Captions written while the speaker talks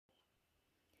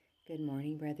Good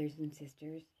morning, brothers and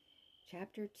sisters.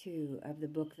 Chapter 2 of the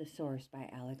book The Source by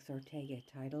Alex Ortega,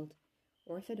 titled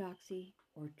Orthodoxy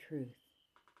or Truth.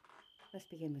 Let's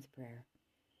begin with prayer.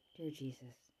 Dear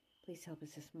Jesus, please help us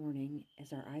this morning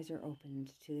as our eyes are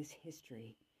opened to this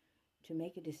history to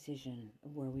make a decision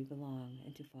of where we belong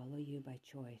and to follow you by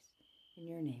choice. In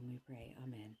your name we pray.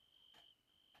 Amen.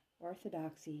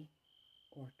 Orthodoxy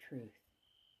or truth.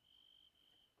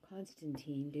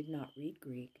 Constantine did not read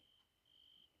Greek,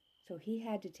 so he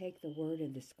had to take the word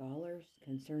of the scholars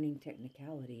concerning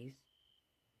technicalities.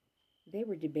 They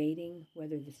were debating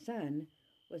whether the Son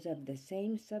was of the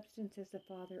same substance as the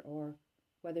Father or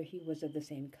whether he was of the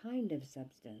same kind of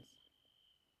substance.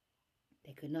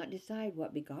 They could not decide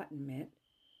what begotten meant,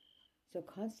 so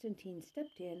Constantine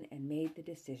stepped in and made the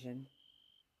decision.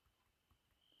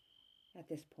 At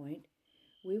this point,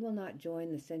 we will not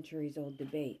join the centuries-old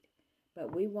debate,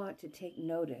 but we want to take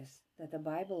notice that the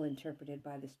Bible interpreted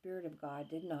by the Spirit of God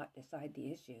did not decide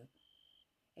the issue.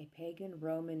 A pagan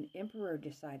Roman emperor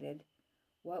decided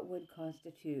what would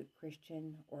constitute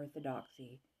Christian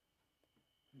orthodoxy.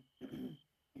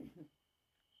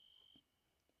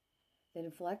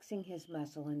 Then, flexing his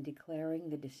muscle and declaring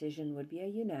the decision would be a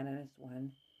unanimous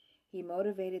one, he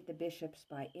motivated the bishops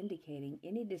by indicating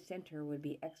any dissenter would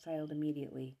be exiled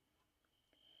immediately.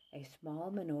 A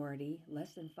small minority,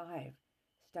 less than 5,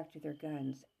 stuck to their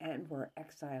guns and were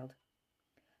exiled.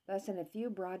 Thus, in a few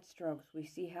broad strokes, we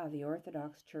see how the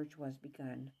Orthodox Church was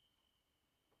begun.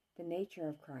 The nature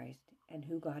of Christ and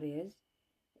who God is,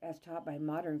 as taught by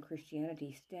modern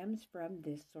Christianity, stems from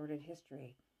this sordid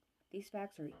history. These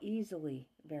facts are easily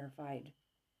verified.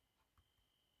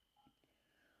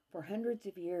 For hundreds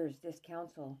of years, this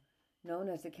council, known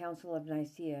as the Council of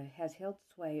Nicaea, has held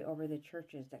sway over the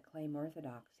churches that claim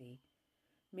orthodoxy.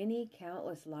 Many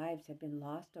countless lives have been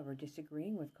lost over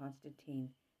disagreeing with Constantine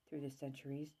through the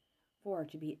centuries, for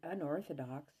to be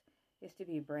unorthodox is to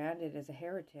be branded as a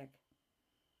heretic.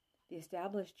 The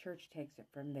established church takes it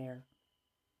from there.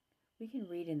 We can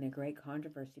read in the Great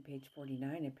Controversy, page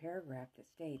 49, a paragraph that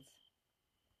states,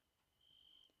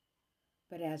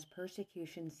 "But as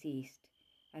persecution ceased,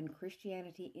 and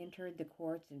Christianity entered the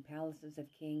courts and palaces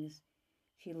of kings,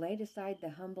 she laid aside the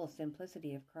humble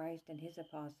simplicity of Christ and his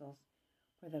apostles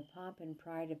for the pomp and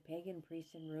pride of pagan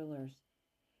priests and rulers,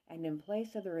 and in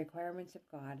place of the requirements of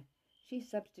God, she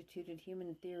substituted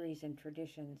human theories and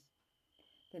traditions.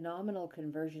 The nominal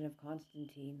conversion of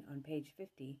Constantine, on page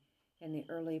 50, in the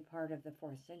early part of the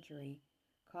 4th century,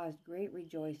 caused great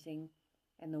rejoicing,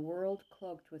 and the world,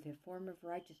 cloaked with a form of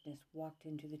righteousness, walked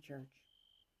into the church.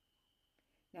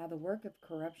 Now the work of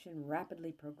corruption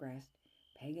rapidly progressed.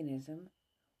 Paganism,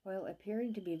 while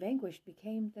appearing to be vanquished,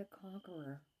 became the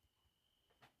conqueror.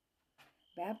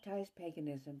 Baptized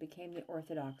paganism became the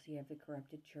orthodoxy of the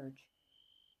corrupted church.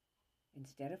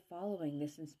 Instead of following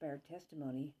this inspired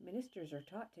testimony, ministers are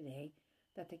taught today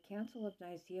that the Council of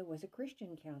Nicaea was a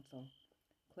Christian council.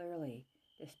 Clearly,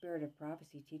 the spirit of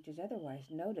prophecy teaches otherwise.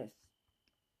 Notice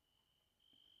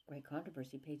Great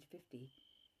Controversy, page 50.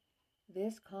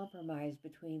 This compromise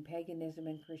between paganism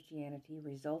and Christianity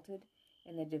resulted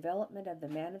in the development of the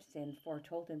man of sin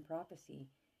foretold in prophecy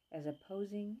as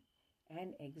opposing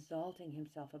and exalting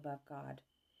himself above God.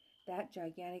 That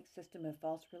gigantic system of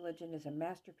false religion is a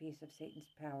masterpiece of Satan's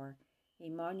power, a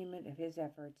monument of his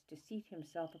efforts to seat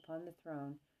himself upon the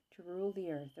throne to rule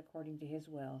the earth according to his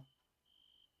will.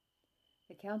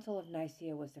 The Council of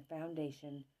Nicaea was the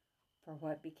foundation for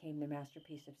what became the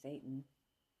masterpiece of Satan.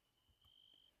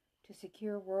 To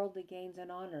secure worldly gains and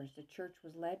honors, the church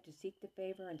was led to seek the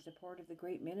favor and support of the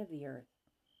great men of the earth.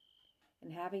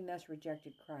 And having thus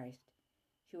rejected Christ,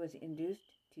 she was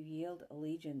induced to yield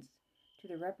allegiance to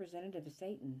the representative of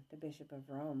Satan, the Bishop of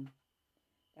Rome.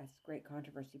 That's Great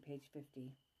Controversy, page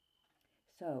 50.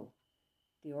 So,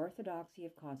 the orthodoxy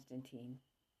of Constantine,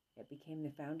 it became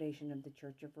the foundation of the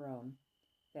Church of Rome.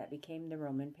 That became the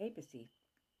Roman papacy.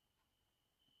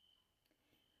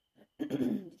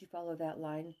 Did you follow that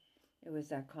line? It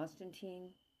was Constantine,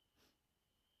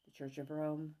 the Church of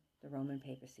Rome, the Roman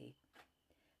papacy.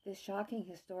 This shocking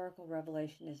historical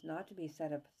revelation is not to be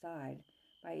set aside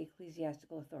by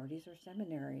ecclesiastical authorities or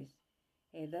seminaries.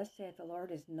 A thus saith the Lord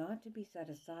is not to be set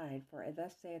aside for a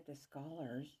thus saith the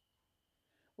scholars.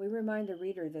 We remind the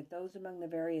reader that those among the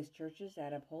various churches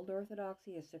that uphold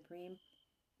orthodoxy as supreme,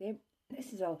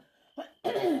 this is all,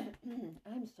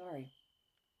 I'm sorry.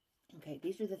 Okay,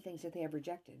 these are the things that they have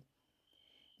rejected.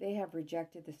 They have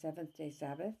rejected the seventh-day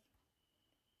Sabbath,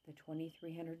 the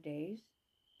 2300 days,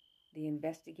 the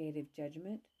investigative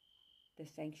judgment, the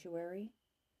sanctuary,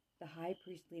 the high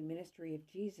priestly ministry of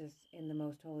Jesus in the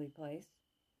most holy place,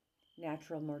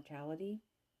 natural mortality,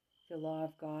 the law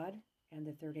of God, and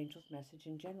the third angel's message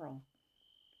in general.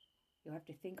 You'll have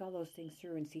to think all those things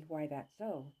through and see why that's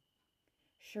so.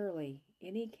 Surely,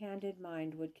 any candid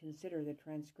mind would consider the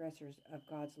transgressors of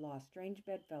God's law strange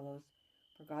bedfellows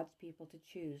for God's people to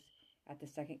choose at the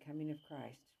second coming of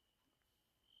Christ.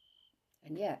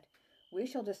 And yet, we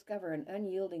shall discover an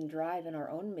unyielding drive in our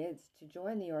own midst to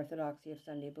join the orthodoxy of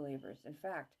Sunday believers. In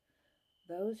fact,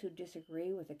 those who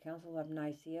disagree with the Council of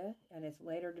Nicaea and its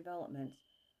later developments,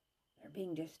 they're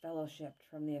being disfellowshipped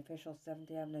from the official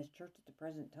Seventh-day Adventist Church at the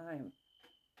present time.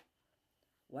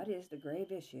 What is the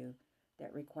grave issue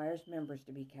that requires members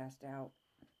to be cast out?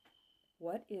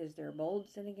 What is their bold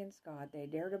sin against God? They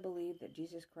dare to believe that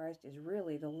Jesus Christ is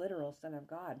really the literal Son of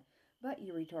God. But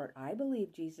you retort, I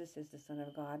believe Jesus is the Son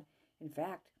of God. In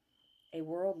fact, a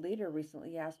world leader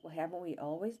recently asked, well, haven't we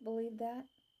always believed that?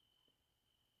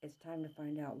 It's time to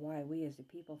find out why we as a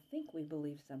people think we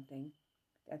believe something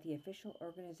that the official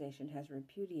organization has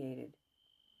repudiated.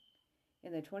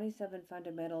 In the 27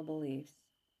 fundamental beliefs,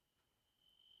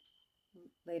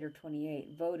 later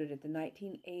 28, voted at the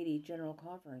 1980 General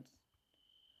Conference,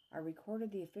 are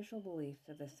recorded the official beliefs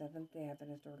of the Seventh-day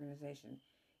Adventist organization.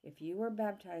 If you were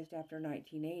baptized after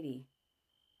 1980,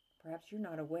 perhaps you're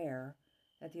not aware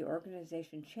that the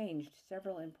organization changed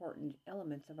several important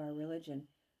elements of our religion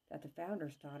that the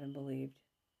founders taught and believed.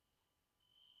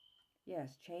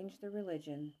 Yes, changed the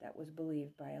religion that was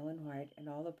believed by Ellen White and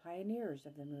all the pioneers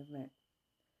of the movement.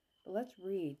 But let's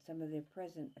read some of the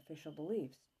present official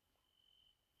beliefs.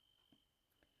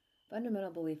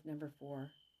 Fundamental belief number 4.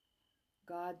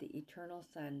 God, the eternal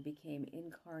Son, became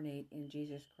incarnate in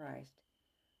Jesus Christ.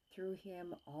 Through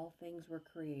him, all things were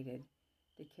created.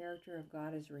 The character of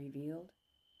God is revealed.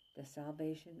 The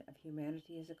salvation of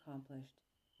humanity is accomplished,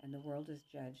 and the world is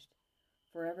judged.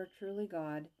 Forever truly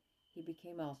God, he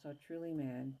became also truly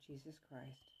man, Jesus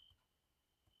Christ.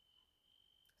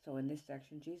 So in this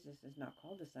section, Jesus is not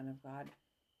called the Son of God.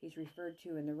 He's referred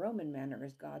to in the Roman manner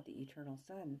as God, the eternal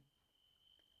Son.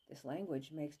 This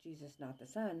language makes Jesus not the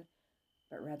Son,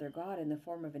 but rather God in the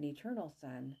form of an eternal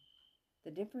Son.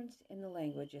 The difference in the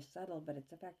language is subtle, but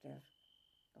it's effective.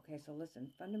 Okay, so listen.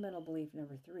 Fundamental belief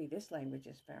number 3. This language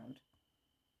is found.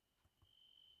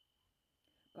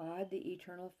 God, the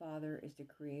eternal Father, is the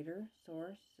creator,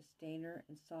 source, sustainer,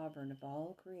 and sovereign of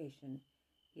all creation.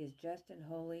 He is just and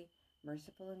holy,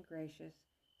 merciful and gracious,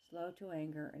 slow to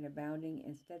anger, and abounding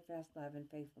in steadfast love and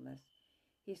faithfulness.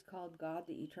 He is called God,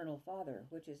 the eternal Father,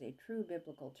 which is a true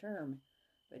biblical term.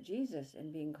 But Jesus,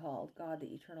 in being called God,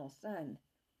 the eternal Son,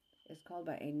 is called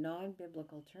by a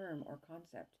non-biblical term or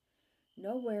concept.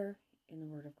 Nowhere in the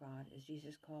Word of God is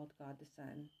Jesus called God the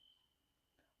Son.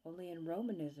 Only in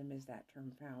Romanism is that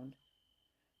term found.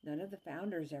 None of the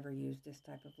founders ever used this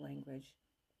type of language.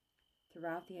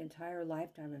 Throughout the entire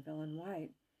lifetime of Ellen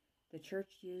White, the Church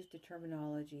used the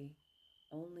terminology,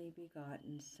 only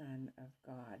begotten Son of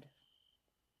God.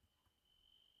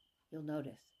 You'll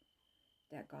notice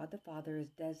that God the Father is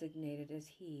designated as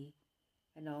He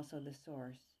and also the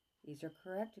source. These are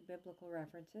correct biblical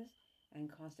references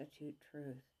and constitute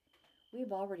truth.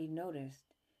 We've already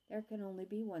noticed there can only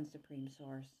be one supreme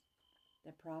source.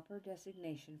 The proper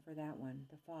designation for that one,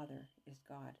 the Father, is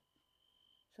God.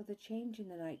 So the change in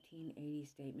the 1980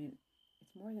 statement,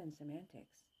 it's more than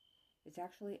semantics. It's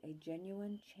actually a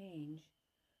genuine change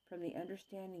from the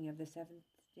understanding of the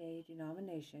Seventh-day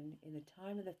denomination in the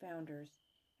time of the founders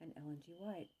and Ellen G.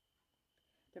 White.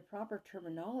 The proper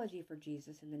terminology for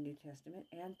Jesus in the New Testament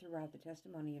and throughout the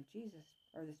testimony of Jesus,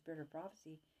 or the Spirit of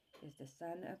prophecy, is the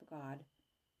Son of God,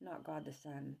 not God the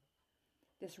Son.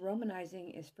 This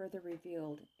Romanizing is further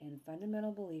revealed in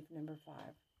fundamental belief number 5.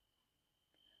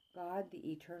 God,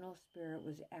 the eternal Spirit,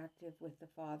 was active with the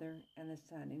Father and the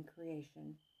Son in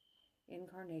creation,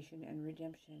 incarnation, and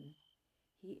redemption.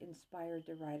 He inspired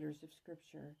the writers of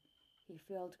Scripture. He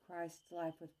filled Christ's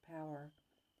life with power.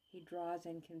 He draws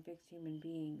and convicts human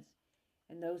beings,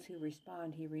 and those who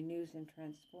respond, he renews and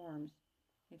transforms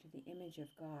into the image of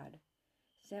God,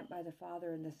 sent by the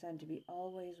Father and the Son to be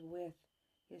always with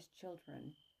his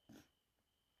children.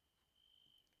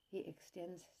 He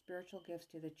extends spiritual gifts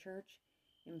to the church,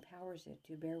 empowers it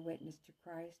to bear witness to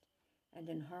Christ, and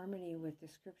in harmony with the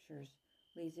Scriptures,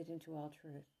 leads it into all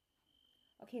truth.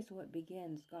 Okay, so it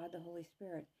begins, God the Holy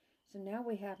Spirit. So now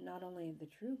we have not only the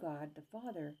true God, the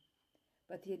Father,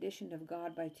 but the addition of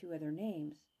God by 2 other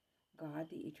names, God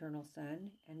the Eternal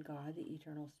Son and God the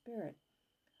Eternal Spirit,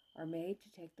 are made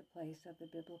to take the place of the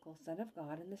biblical Son of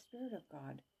God and the Spirit of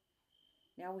God.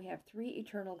 Now we have 3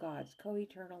 eternal gods,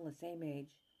 co-eternal, the same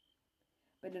age.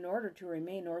 But in order to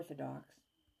remain orthodox,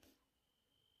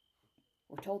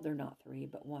 we're told they're not 3,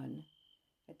 but 1.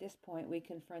 At this point, we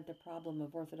confront the problem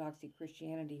of orthodoxy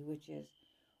Christianity, which is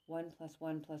 1 plus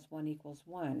 1 plus 1 equals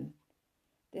 1.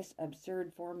 This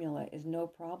absurd formula is no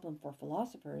problem for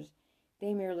philosophers.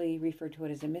 They merely refer to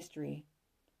it as a mystery.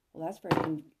 Well,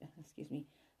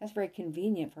 that's very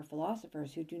convenient for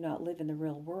philosophers who do not live in the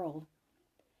real world.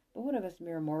 But what of us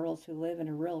mere mortals who live in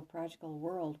a real practical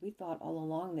world? We thought all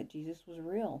along that Jesus was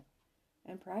real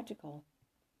and practical.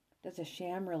 Does a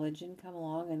sham religion come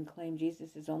along and claim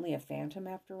Jesus is only a phantom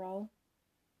after all?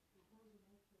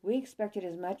 We expected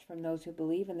as much from those who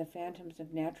believe in the phantoms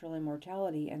of natural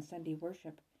immortality and Sunday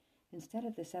worship instead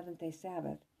of the seventh-day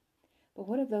Sabbath. But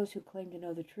what of those who claim to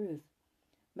know the truth?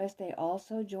 Must they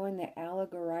also join the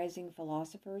allegorizing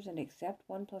philosophers and accept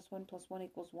 1 plus 1 plus 1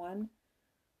 equals 1?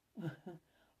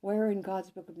 Where in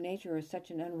God's book of nature is such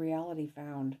an unreality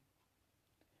found?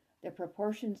 The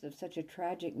proportions of such a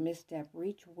tragic misstep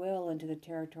reach well into the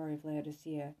territory of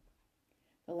Laodicea,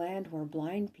 the land where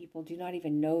blind people do not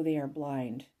even know they are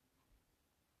blind.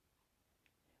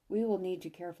 We will need to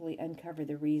carefully uncover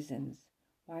the reasons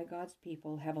why God's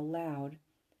people have allowed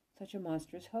such a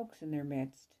monstrous hoax in their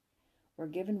midst. We're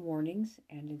given warnings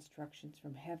and instructions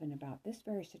from heaven about this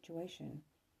very situation.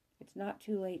 It's not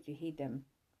too late to heed them.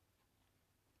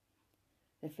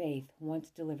 The faith,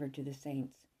 once delivered to the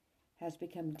saints, has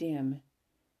become dim.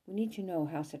 We need to know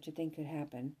how such a thing could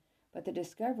happen, but the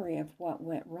discovery of what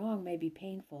went wrong may be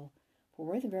painful, for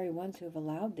we're the very ones who have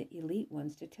allowed the elite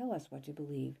ones to tell us what to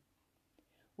believe.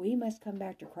 We must come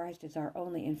back to Christ as our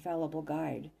only infallible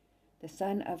guide. The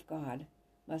Son of God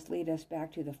must lead us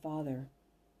back to the Father.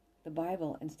 The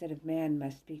Bible, instead of man,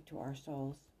 must speak to our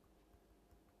souls.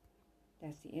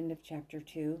 That's the end of chapter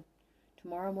 2.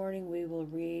 Tomorrow morning we will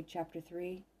read chapter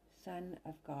 3, Son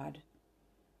of God.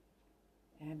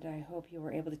 And I hope you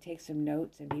were able to take some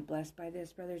notes and be blessed by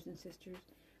this, brothers and sisters.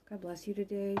 God bless you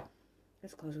today.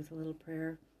 Let's close with a little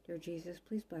prayer. Dear Jesus,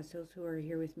 please bless those who are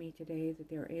here with me today, that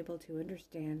they are able to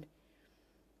understand,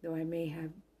 though I may have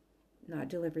not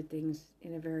delivered things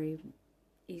in a very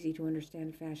easy to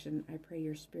understand fashion. I pray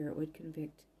your Spirit would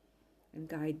convict and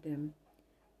guide them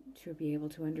to be able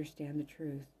to understand the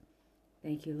truth.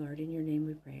 Thank you, Lord. In your name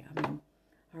we pray. Amen.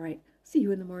 All right. See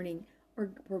you in the morning.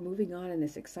 We're moving on in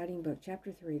this exciting book,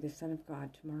 chapter 3, the Son of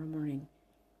God, tomorrow morning.